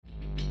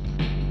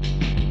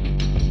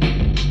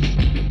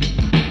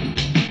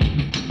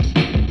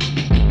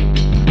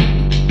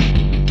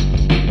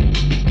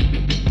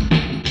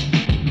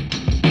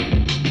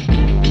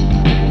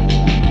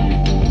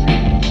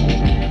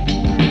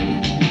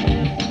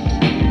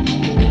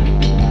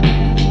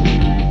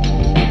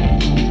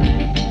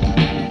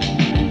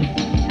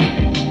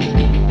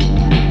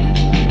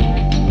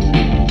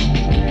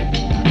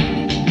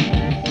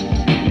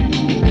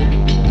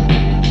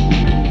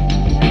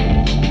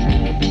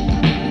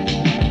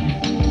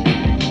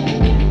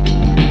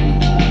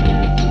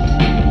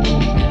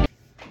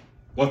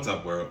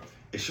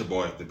your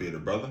boy, The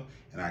Bearded Brother,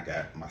 and I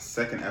got my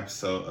second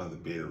episode of The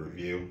Bearded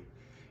Review.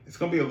 It's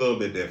gonna be a little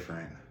bit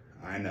different.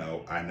 I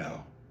know.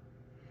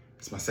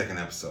 It's my second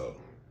episode.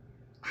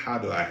 How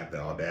do I have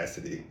the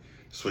audacity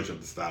to switch up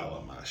the style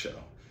of my show?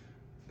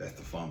 That's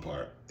the fun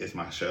part. It's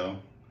my show.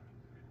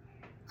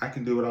 I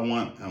can do what I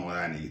want and what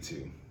I need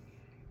to.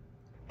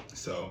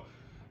 So,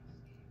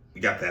 we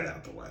got that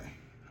out the way.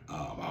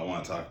 I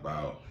want to talk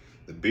about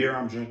the beer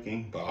I'm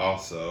drinking, but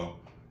also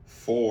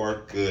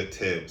 4 good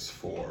tips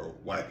for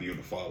white people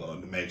to follow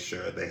and to make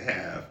sure they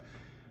have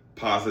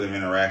positive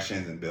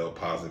interactions and build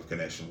positive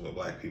connections with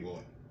black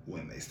people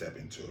when they step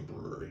into a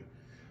brewery.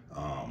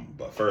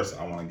 But first,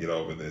 I want to get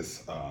over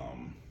this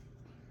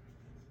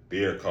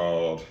beer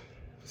called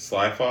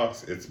Sly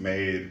Fox. It's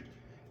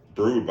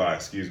brewed by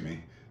the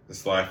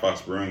Sly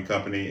Fox Brewing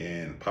Company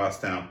in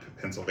Pottstown,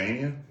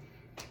 Pennsylvania.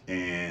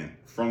 And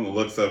from the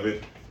looks of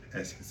it,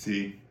 as you can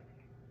see,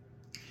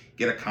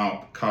 get a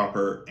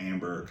copper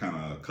amber kind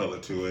of color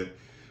to it.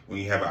 When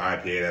you have an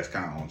IPA, that's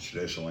kind of on the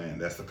traditional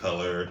end. That's the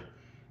color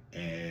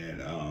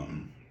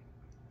and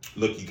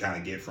look you kind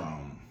of get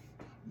from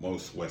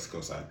most West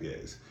Coast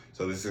IPAs.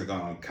 So this is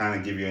going to kind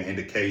of give you an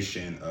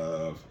indication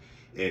of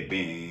it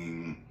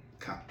being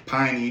kind of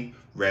piney,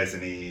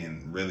 resiny,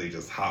 and really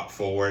just hop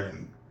forward,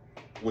 and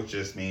which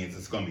just means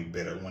it's going to be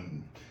bitter.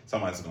 When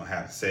somebody's going to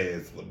have to say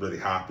it's really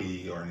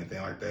hoppy or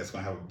anything like that, it's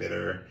going to have a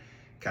bitter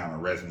kind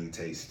of resiny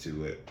taste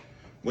to it,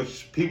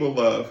 which people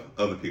love,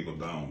 other people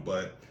don't.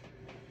 But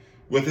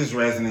with this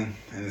resiny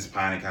and this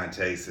piney kind of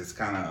taste, it's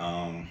kind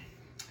of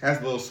has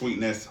a little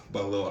sweetness,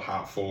 but a little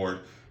hop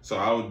forward. So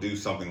I would do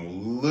something a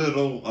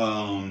little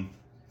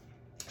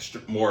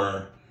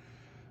more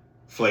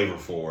flavor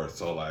forward.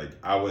 So like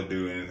I would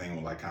do anything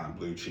with like kind of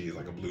blue cheese,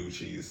 like a blue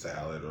cheese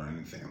salad or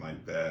anything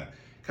like that.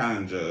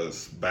 Kind of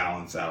just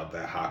balance out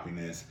that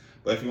hoppiness.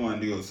 But if you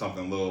want to do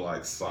something a little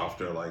like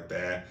softer like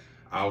that,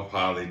 I'll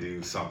probably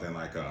do something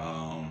like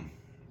honestly,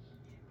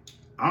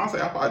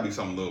 I'll probably do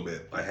something a little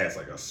bit like has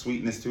like a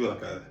sweetness to it,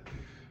 like a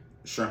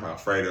shrimp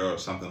Alfredo or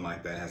something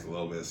like that. Has a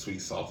little bit of sweet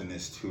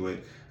saltiness to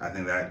it. I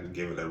think that would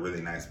give it a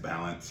really nice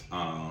balance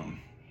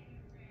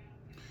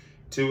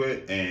to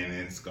it, and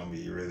it's gonna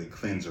be really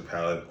cleanse your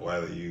palate,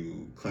 whether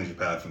you cleanse your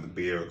palate from the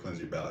beer or cleanse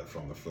your palate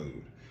from the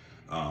food.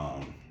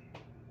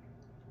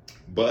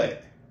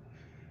 But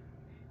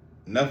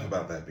enough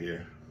about that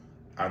beer.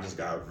 I just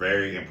got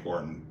very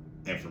important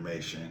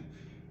information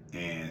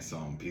and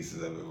some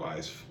pieces of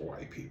advice for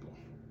white people.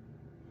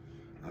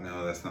 I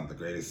know that's not the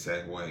greatest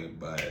segue,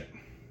 but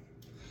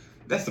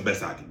that's the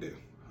best I can do.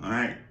 All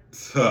right.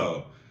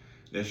 So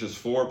there's just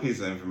 4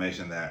 pieces of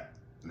information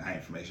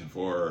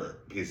 4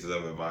 pieces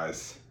of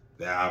advice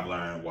that I've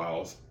learned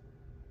while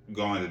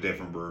going to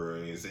different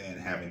breweries and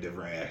having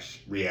different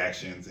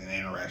reactions and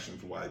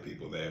interactions with white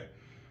people there.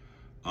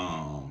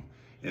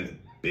 And the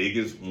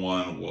biggest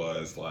one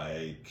was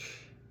like,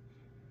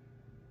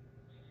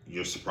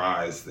 you're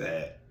surprised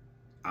that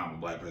I'm a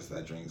black person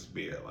that drinks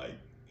beer. Like,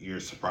 you're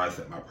surprised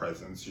at my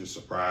presence. You're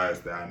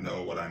surprised that I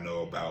know what I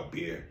know about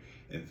beer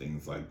and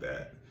things like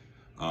that.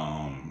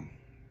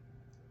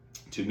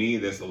 To me,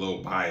 there's a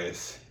little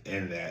bias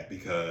in that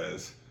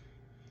because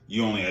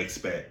you only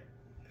expect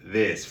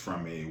this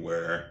from me,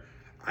 where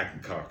I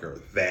can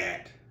conquer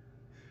that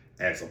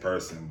as a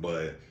person,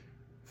 but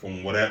for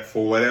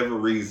whatever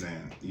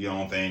reason, you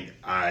don't think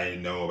I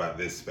know about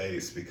this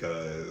space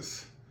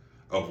because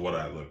of what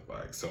I look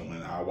like. So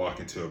when I walk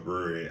into a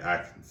brewery, I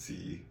can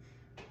see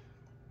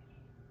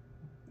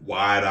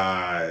wide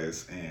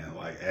eyes and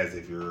like as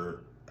if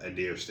you're a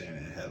deer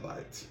standing in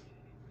headlights.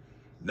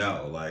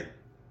 No, like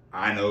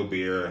I know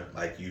beer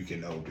like you can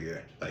know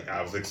beer. Like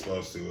I was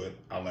exposed to it,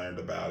 I learned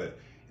about it,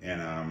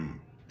 and I'm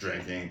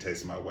drinking,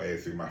 tasting my way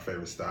through my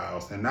favorite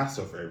styles and not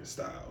so favorite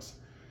styles.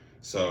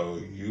 So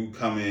you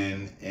come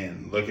in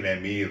and looking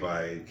at me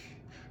like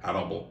I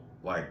don't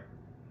like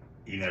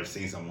you never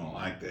seen someone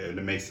like that.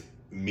 It makes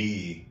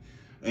me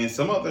and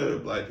some other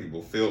black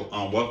people feel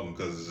unwelcome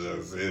because it's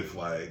as if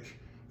like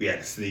we had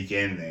to sneak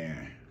in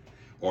there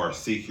or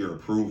seek your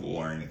approval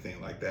or anything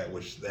like that,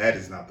 which that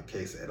is not the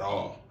case at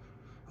all.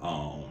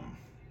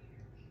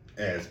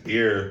 As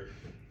beer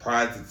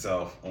prides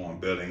itself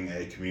on building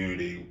a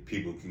community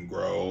people can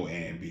grow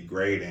and be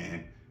great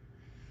in,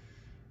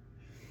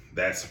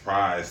 that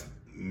surprise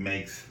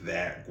makes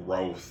that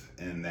growth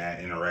and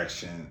that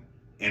interaction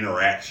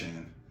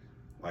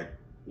like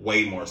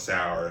way more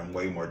sour and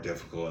way more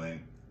difficult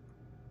and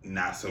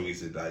not so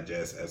easy to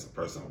digest as a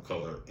person of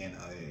color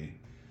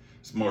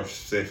more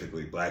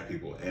specifically black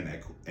people in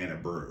a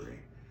brewery.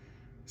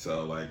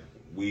 So like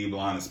we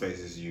belong in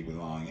spaces you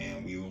belong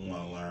in. We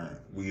want to learn.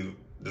 We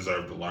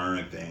deserve to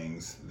learn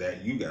things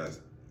that you guys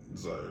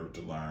deserve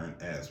to learn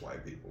as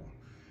white people.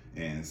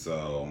 And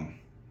so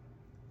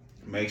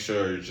make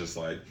sure you're just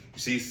like,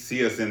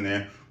 see us in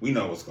there. We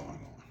know what's going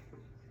on.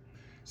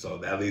 So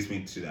that leads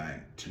me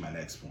to my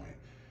next point.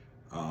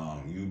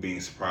 You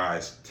being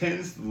surprised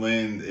tends to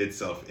lend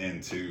itself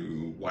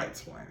into white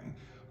splaining,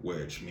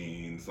 which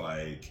means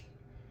like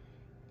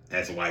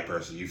as a white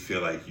person, you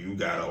feel like you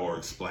gotta or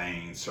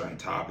explain certain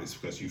topics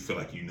because you feel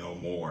like you know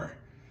more,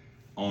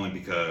 only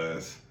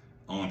because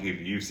only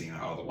people you've seen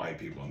are all the white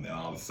people, and then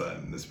all of a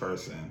sudden this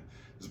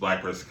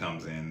black person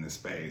comes in this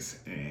space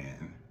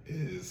and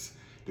is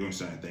doing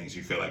certain things.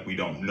 You feel like we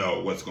don't know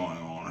what's going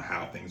on or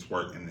how things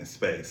work in this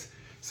space.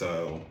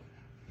 So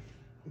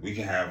we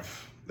can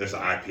there's an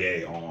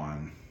IPA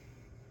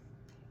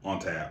on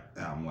tap,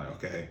 and I'm like,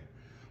 okay,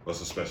 what's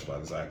so special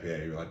about this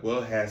IPA? You're like,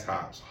 well, it has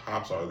hops.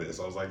 Hops are this.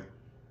 I was like,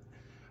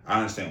 I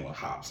understand what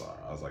hops are.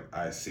 I was like,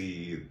 I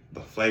see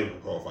the flavor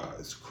profile.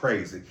 It's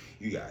crazy.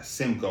 You got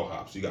Simcoe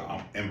hops. You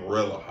got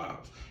Amarillo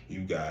hops.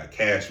 You got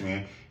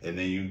Cashmere, and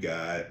then you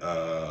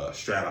got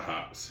Strata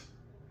hops.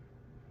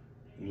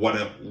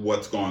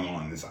 What's going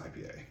on in this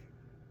IPA?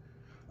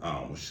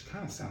 Which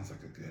kind of sounds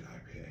like a good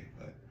IPA,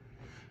 but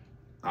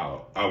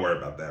I'll worry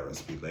about that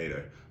recipe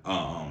later.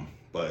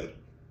 But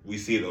we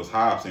see those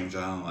hops and we're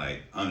trying to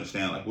like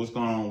understand like what's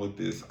going on with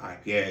this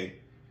IPA.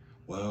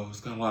 Well, it's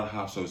got a lot of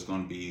hops, so it's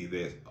going to be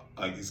this.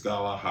 Like, it's got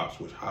a lot of hops,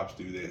 which hops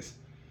do this.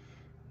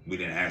 We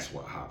didn't ask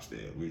what hops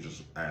did. We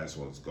just asked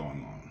what's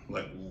going on.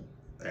 Like,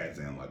 as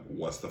in, like,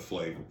 what's the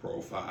flavor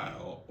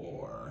profile,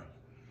 or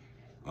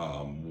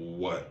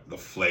what the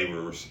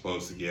flavor we're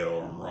supposed to get,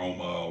 or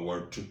aroma,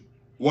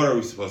 what are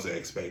we supposed to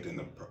expect in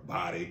the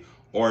body,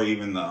 or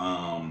even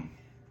the,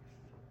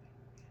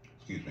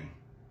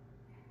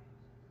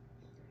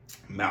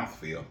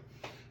 mouthfeel.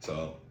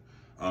 So,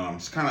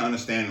 just kind of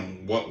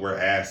understanding what we're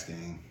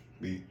asking.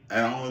 And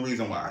the only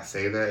reason why I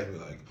say that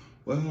is like,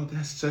 well,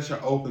 that's such an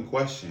open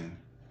question.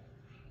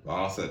 But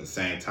also at the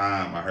same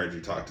time, I heard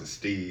you talk to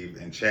Steve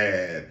and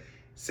Chad,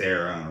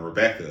 Sarah and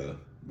Rebecca.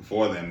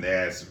 Before them, they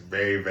asked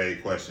very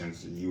vague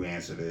questions, and you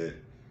answered it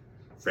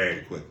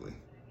very quickly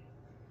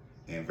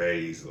and very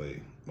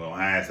easily. But when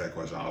I asked that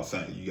question, all of a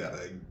sudden you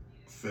gotta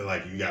feel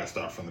like you gotta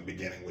start from the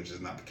beginning, which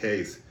is not the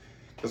case.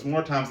 Because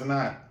more times than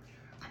not,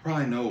 I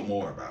probably know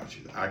more about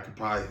you. I could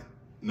probably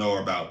know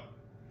about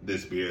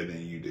this beer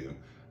than you do.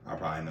 I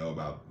probably know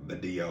about the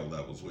DO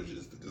levels, which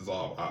is the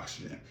dissolved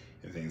oxygen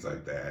and things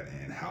like that,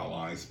 and how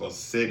long it's supposed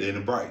to sit in a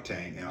bright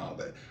tank and all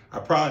that. I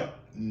probably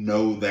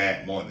know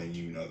that more than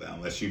you know that,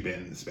 unless you've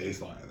been in the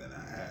space longer than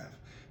I have.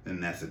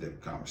 Then that's a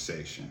different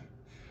conversation.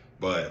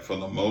 But for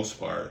the most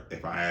part,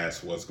 if I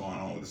ask what's going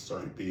on with a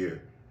certain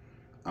beer,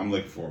 I'm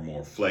looking for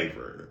more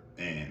flavor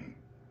and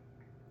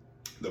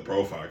the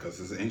profile,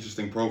 because it's an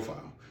interesting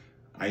profile.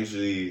 I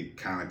usually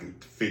kind of can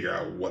figure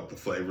out what the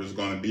flavor is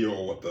going to be,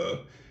 or what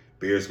the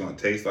beer is going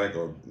to taste like,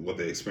 or what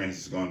the experience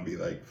is going to be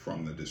like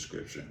from the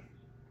description.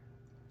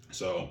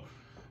 So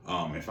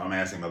if I'm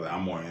asking about that,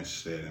 I'm more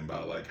interested in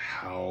about like,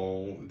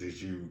 how did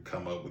you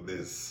come up with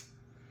this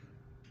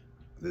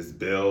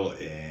bill,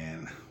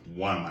 and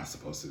what am I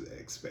supposed to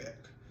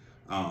expect?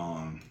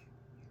 And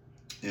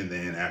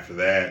then after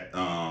that,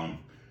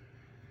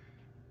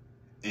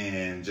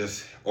 and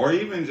just, or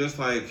even just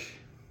like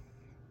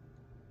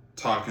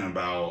talking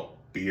about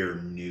beer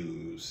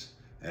news,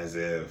 as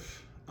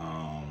if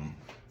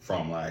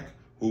from like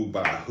who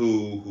by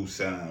who's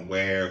selling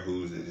where,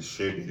 who's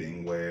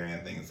distributing where,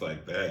 and things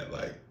like that.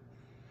 Like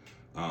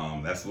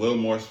that's a little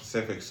more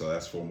specific, so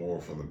that's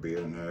more for the beer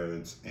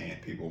nerds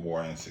and people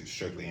more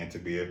strictly into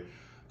beer.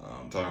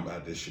 Talking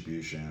about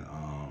distribution,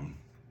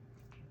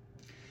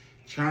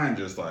 try and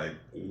just like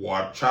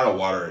try to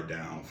water it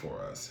down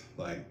for us.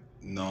 Like,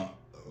 no,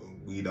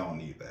 we don't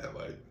need that.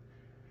 Like,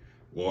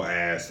 we'll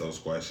ask those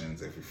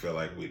questions if we feel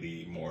like we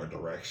need more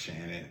direction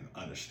and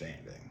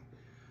understanding.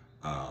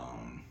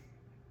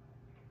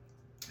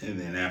 And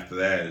then after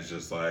that, it's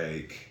just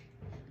like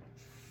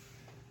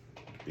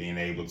being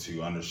able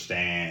to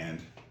understand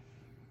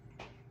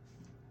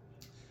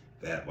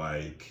that,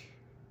 like,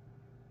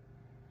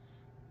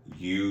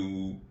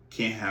 you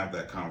can't have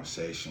that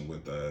conversation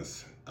with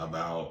us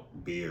about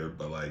beer,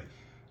 but like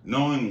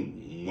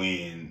knowing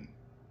when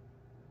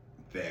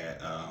that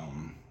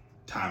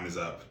time is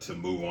up to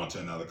move on to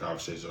another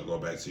conversation, or go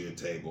back to your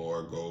table,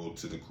 or go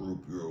to the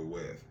group you're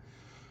with.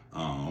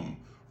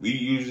 We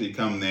usually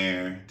come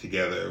there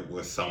together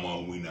with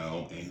someone we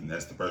know, and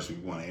that's the person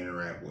we want to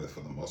interact with for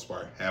the most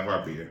part. Have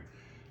our beer,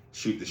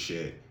 shoot the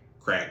shit,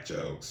 crack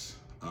jokes,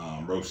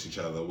 roast each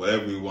other,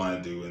 whatever we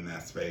want to do in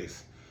that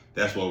space.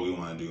 That's what we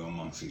want to do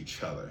amongst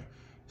each other.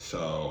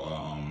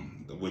 So,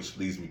 which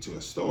leads me to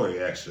a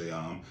story, actually.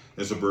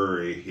 There's a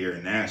brewery here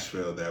in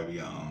Nashville that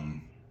we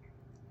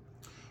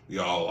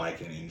all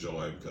like and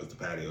enjoy, because the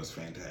patio is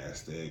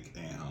fantastic,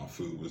 and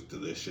food was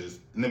delicious,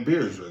 and the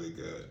beer is really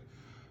good.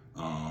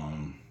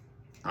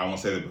 I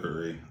won't say the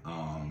brewery,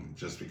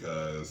 just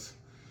because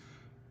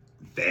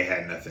they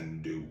had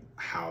nothing to do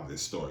how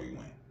this story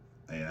went.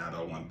 And I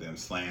don't want them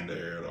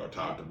slandered or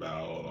talked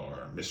about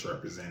or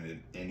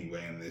misrepresented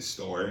anyway in this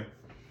story.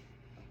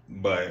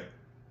 But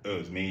it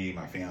was me,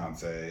 my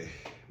fiance,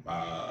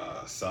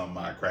 some of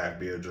my craft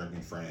beer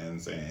drinking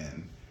friends,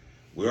 and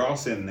we were all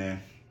sitting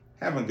there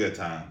having a good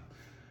time.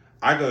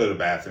 I go to the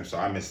bathroom, so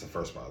I missed the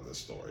first part of the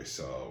story.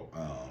 So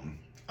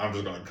I'm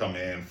just going to come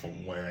in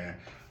from where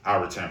I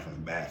return from the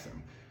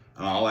bathroom.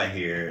 And all I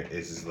hear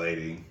is this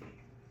lady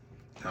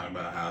talking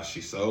about how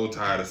she's so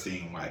tired of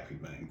seeing white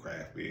people in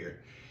craft beer,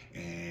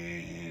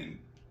 and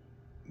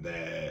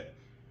that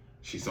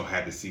she's so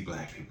happy to see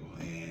black people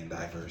and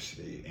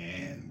diversity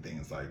and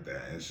things like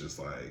that. It's just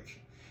like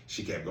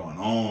she kept going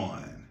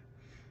on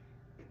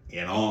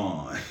and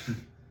on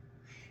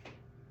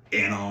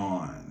and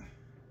on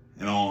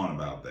and on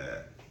about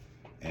that.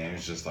 And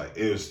it's just like,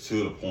 it was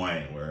to the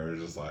point where it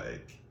was just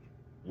like,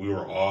 we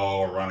were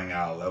all running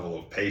out of level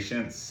of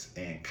patience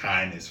and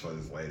kindness for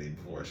this lady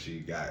before she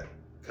got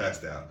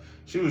cussed out.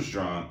 She was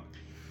drunk,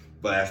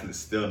 but that's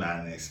still not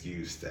an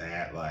excuse to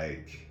act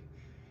like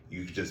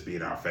you could just be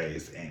in our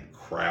face and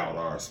crowd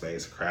our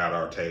space, crowd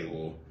our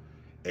table.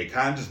 It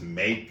kind of just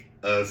make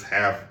us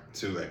have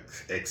to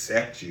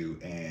accept you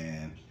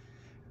and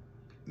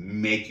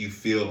make you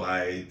feel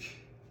like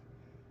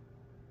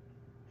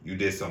you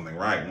did something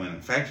right, when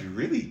in fact you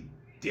really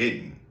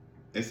didn't.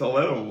 It's a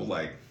level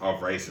like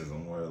of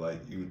racism where like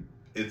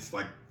it's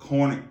like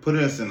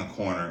putting us in a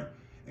corner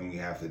and we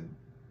have to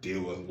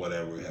deal with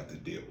whatever we have to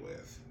deal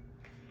with.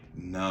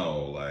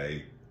 No,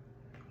 like,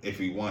 if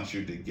we want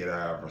you to get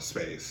out of our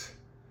space,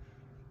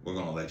 we're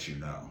gonna let you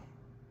know.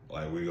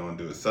 Like, we're gonna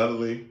do it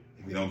subtly.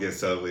 If you don't get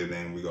subtly,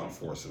 then we're gonna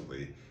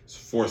forcibly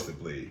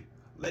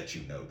let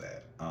you know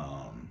that.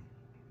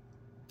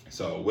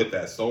 So with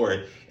that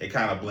story, it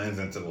kind of blends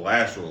into the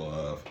last rule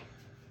of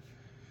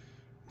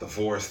the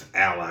forced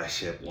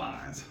allyship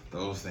lines.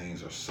 Those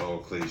things are so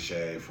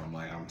cliche, from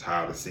like, I'm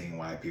tired of seeing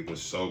white people.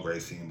 It's so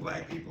great seeing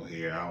black people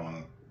here.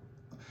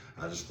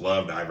 I just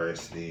love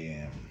diversity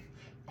and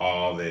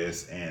all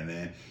this. And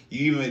then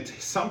you even,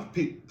 some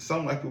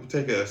white people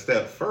take it a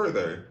step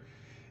further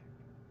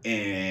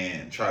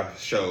and try to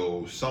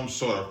show some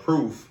sort of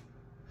proof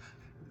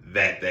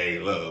that they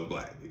love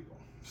black people.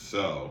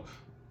 So,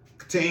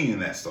 continuing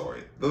that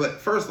story, the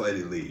first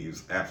lady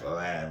leaves after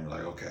that, and we're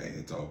like, okay,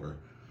 it's over.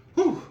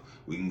 Whew,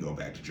 we can go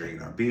back to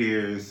drinking our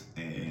beers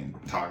and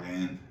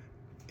talking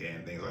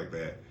and things like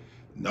that.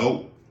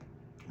 Nope,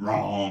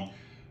 wrong.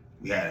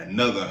 We had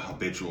another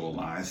habitual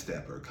line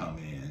stepper come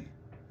in.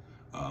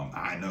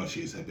 I know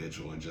she's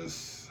habitual,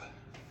 just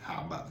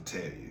how I'm about to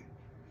tell you.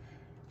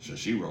 So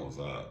she rolls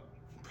up,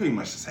 pretty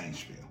much the same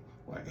spiel.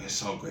 Like, it's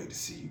so great to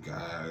see you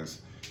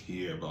guys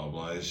here, blah,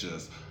 blah. It's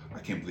just, I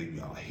can't believe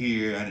y'all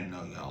here. I didn't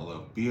know y'all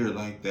love beer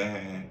like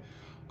that.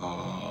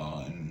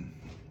 And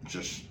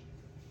just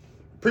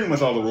pretty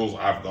much all the rules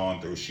I've gone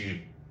through,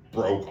 she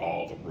broke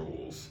all the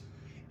rules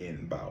in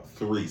about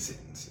 3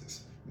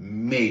 sentences.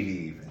 Maybe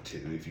even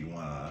 2 if you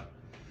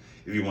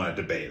wanna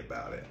debate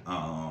about it.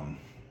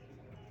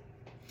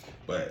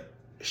 But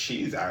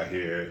she's out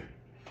here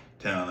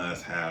telling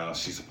us how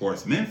she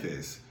supports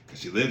Memphis, because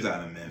she lives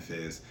out in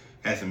Memphis,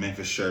 has a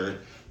Memphis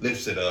shirt,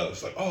 lifts it up.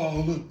 It's like,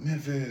 oh, look,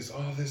 Memphis,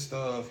 all this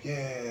stuff.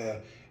 Yeah,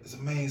 it's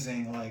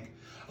amazing. Like,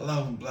 I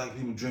love when black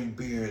people drink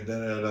beer, da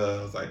da da.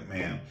 I was like,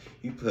 man,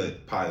 you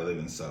probably live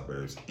in the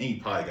suburbs and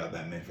you probably got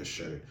that Memphis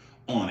shirt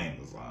on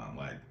Amazon.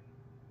 Like,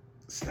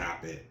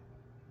 stop it.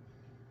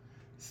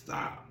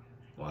 Stop.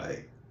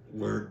 Like,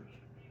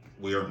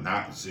 we are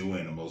not zoo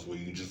animals where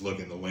you just look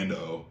in the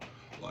window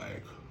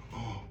like,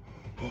 oh,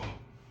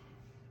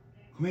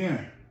 come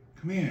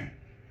here.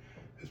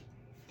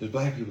 There's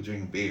black people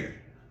drinking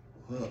beer.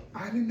 Well,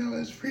 I didn't know it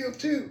was real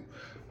too.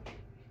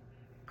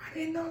 I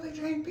didn't know they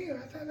drank beer.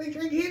 I thought they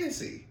drank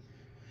Hennessy.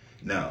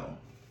 No,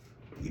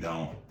 we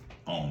don't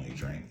only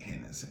drink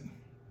Hennessy.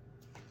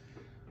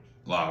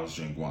 A lot of us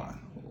drink wine.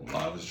 A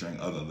lot of us drink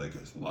other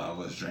liquors. A lot of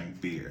us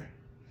drink beer.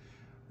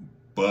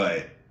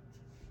 But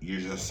you're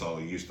just so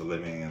used to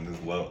living in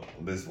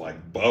this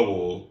like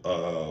bubble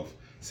of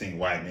seeing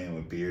white men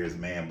with beards,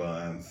 man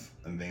buns,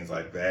 and things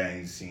like that.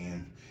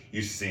 And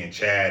used to seeing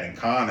Chad and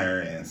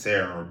Connor and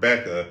Sarah and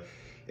Rebecca.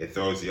 It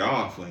throws you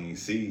off when you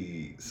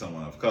see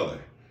someone of color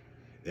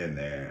in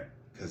there,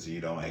 because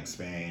you don't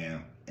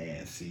expand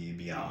and see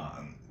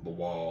beyond the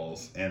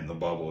walls and the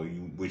bubble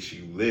which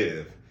you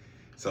live.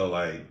 So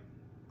like,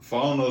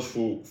 following those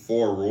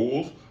 4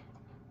 rules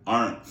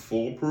aren't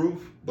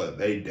foolproof, but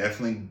they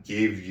definitely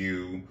give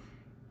you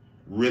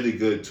really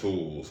good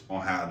tools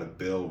on how to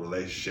build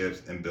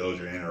relationships and build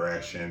your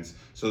interactions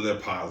so they're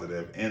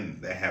positive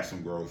and they have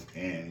some growth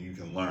and you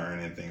can learn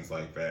and things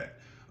like that.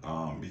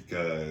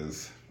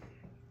 Because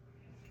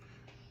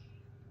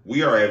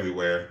we are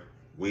everywhere.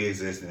 We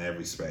exist in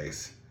every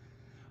space.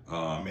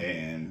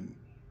 And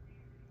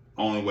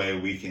only way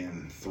we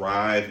can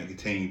thrive and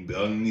continue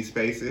building these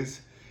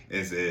spaces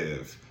is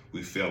if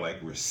we feel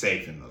like we're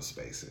safe in those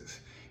spaces.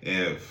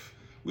 If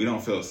we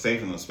don't feel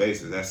safe in those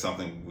spaces, that's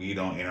something we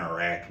don't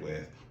interact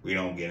with, we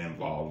don't get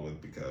involved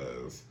with,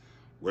 because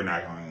we're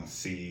not going to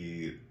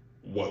see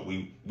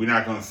we're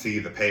not going to see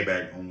the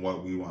payback on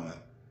what we want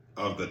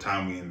of the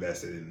time we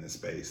invested in this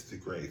space to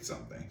create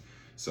something.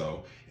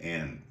 So,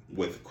 and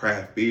with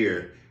craft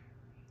beer,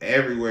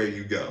 everywhere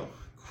you go,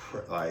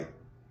 like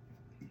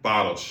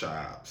bottle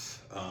shops,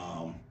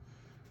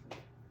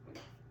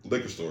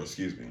 liquor stores,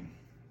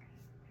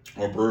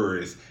 or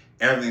breweries,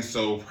 everything's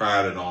so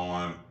prided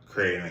on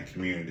creating a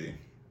community.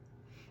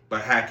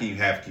 But how can you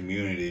have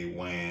community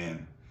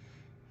when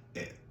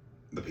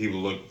the people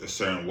look a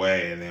certain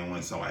way, and then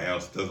when somebody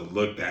else doesn't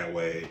look that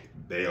way,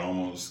 they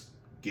almost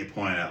get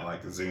pointed out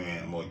like a zoo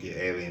animal, get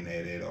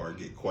alienated or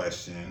get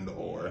questioned,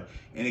 or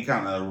any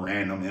kind of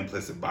random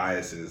implicit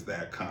biases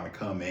that kind of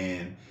come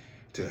in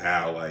to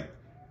how like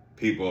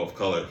people of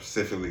color,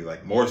 specifically,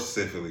 like more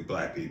specifically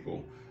black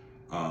people,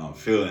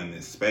 feel in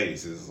this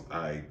space. Is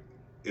like,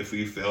 if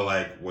we feel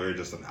like we're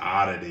just an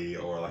oddity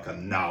or like a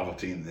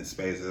novelty in this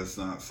space, it's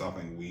not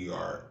something we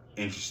are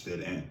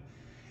interested in.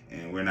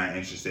 And we're not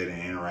interested in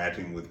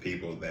interacting with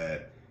people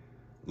that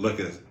look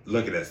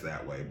at us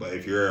that way. But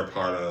if you're a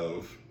part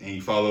of, and you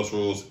follow those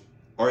rules,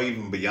 or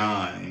even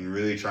beyond, and you're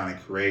really trying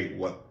to create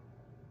what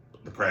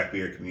the craft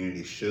beer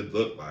community should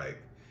look like,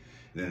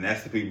 then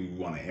that's the people you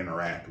want to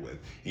interact with.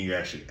 And you're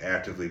actually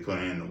actively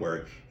putting in the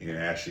work, and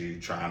you're actually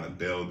trying to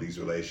build these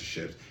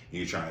relationships, and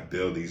you're trying to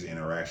build these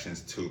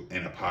interactions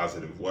in a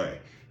positive way.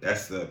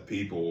 That's the white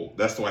people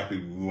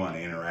we want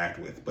to interact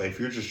with. But if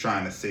you're just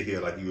trying to sit here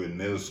like you in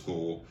middle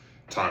school,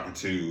 talking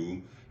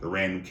to the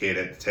random kid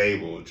at the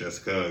table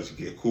just because you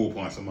get cool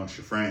points amongst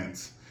your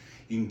friends,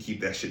 you can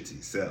keep that shit to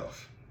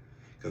yourself,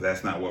 because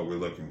that's not what we're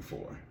looking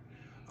for.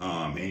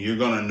 And you're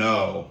gonna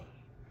know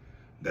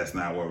that's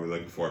not what we're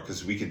looking for,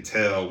 because we can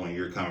tell when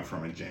you're coming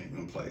from a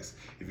genuine place.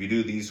 If you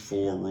do these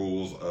 4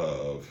 rules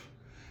of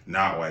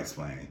not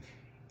white-splaining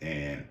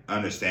and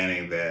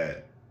understanding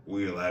that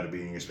we're allowed to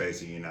be in your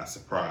space and you're not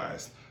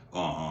surprised,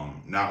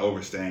 not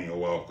overstaying your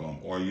welcome,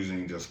 or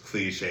using just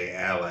cliche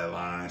ally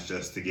lines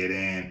just to get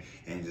in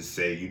and just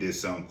say you did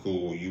something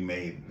cool, you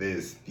made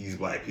these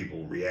black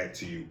people react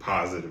to you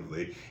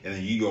positively, and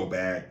then you go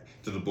back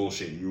to the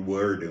bullshit you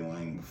were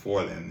doing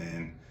before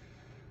then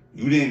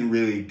you didn't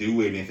really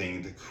do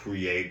anything to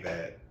create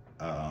that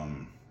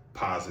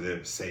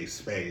positive, safe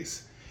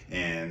space.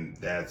 And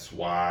that's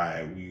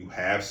why we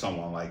have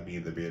someone like me,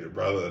 the Bearded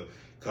Brother,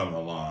 coming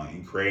along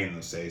and creating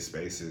those safe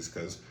spaces,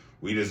 because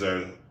we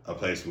deserve a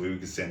place where we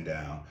can sit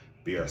down,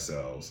 be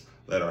ourselves,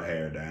 let our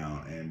hair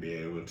down, and be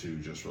able to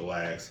just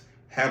relax,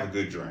 have a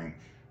good drink,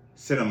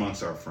 sit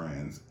amongst our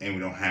friends, and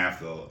we don't have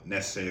to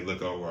necessarily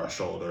look over our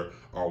shoulder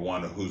or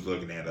wonder who's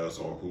looking at us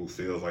or who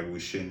feels like we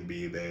shouldn't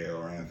be there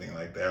or anything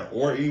like that,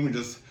 or even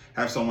just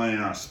have someone in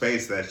our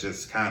space that's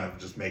just kind of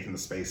just making the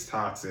space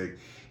toxic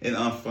and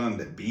unfun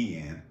to be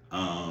in,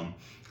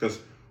 because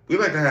we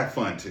like to have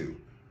fun too,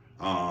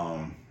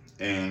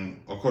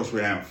 and of course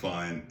we're having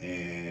fun,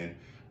 and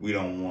we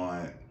don't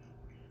want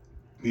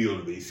people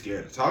to be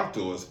scared to talk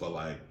to us, but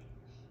like,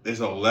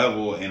 there's a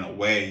level and a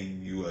way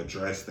you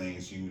address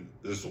things.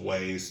 There's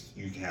ways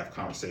you can have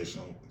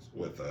conversations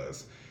with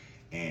us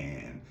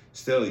and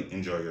still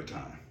enjoy your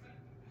time.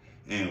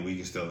 And we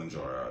can still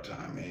enjoy our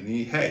time. And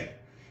hey,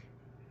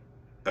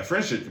 a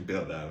friendship can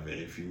build out of it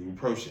if you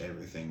approach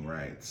everything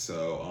right.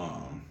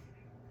 So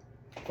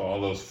for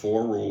all those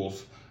 4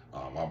 rules,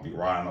 I'll be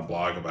writing a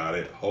blog about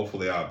it.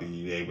 Hopefully I'll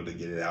be able to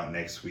get it out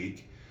next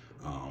week.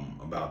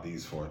 About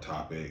these 4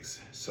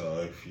 topics. So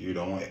if you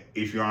aren't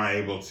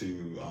able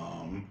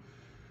to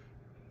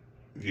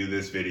view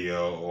this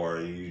video,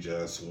 or you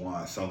just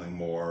want something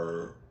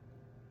more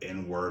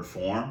in word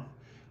form,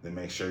 then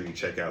make sure you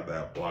check out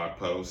that blog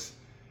post.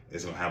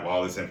 It's gonna have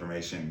all this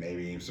information,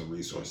 maybe even some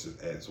resources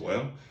as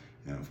well.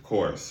 And of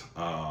course,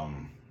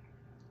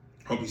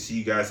 hope you see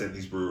you guys at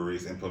these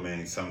breweries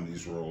implementing some of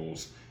these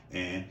rules.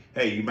 And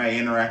hey, you might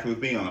interact with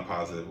me on a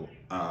positive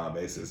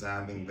basis. And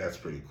I think that's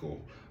pretty cool.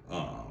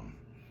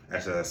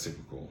 Actually, that's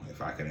super cool.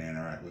 If I could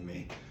interact with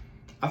me,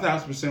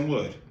 1,000%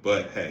 would.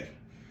 But hey,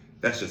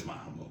 that's just my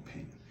humble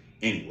opinion.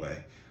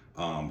 Anyway,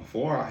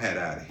 before I head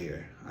out of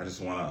here, I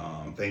just want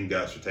to thank you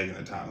guys for taking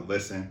the time to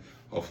listen.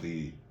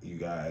 Hopefully, you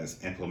guys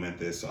implement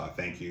this. So I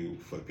thank you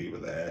for the people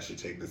that actually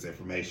take this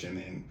information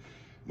and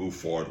move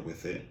forward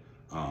with it.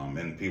 And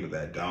the people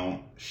that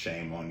don't,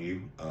 shame on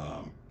you.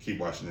 Keep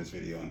watching this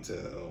video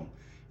until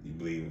you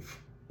believe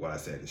what I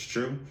said is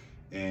true,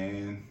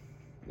 and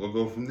we'll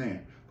go from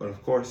there. But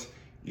of course,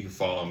 you can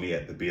follow me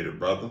at The Bearded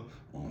Brother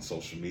on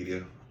social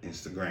media,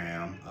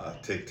 Instagram,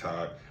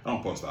 TikTok. I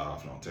don't post that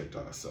often on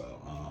TikTok,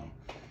 so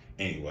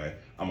anyway,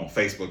 I'm on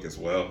Facebook as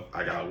well.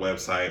 I got a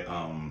website,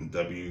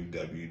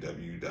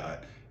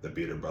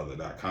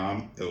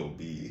 www.thebeardedbrother.com. It will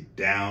be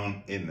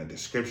down in the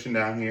description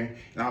down here,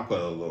 and I'll put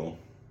a little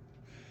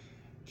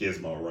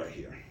gizmo right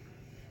here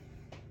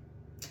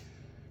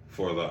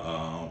for the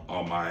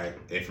all my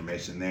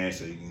information there,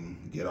 so you can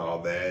get all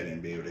that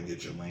and be able to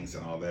get your links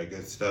and all that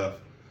good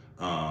stuff.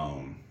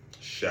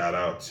 Shout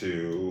out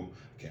to,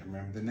 I can't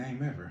remember the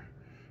name ever,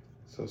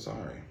 so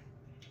sorry,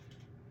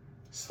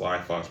 Sly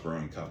Fox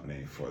Brewing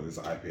Company for this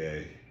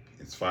IPA.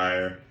 It's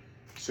fire,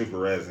 super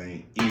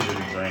resiny, easy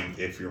to drink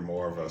if you're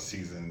more of a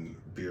seasoned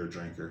beer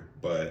drinker.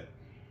 But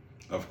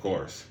of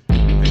course,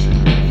 make sure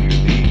you review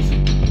these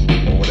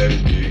or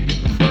whatever beer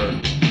you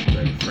prefer.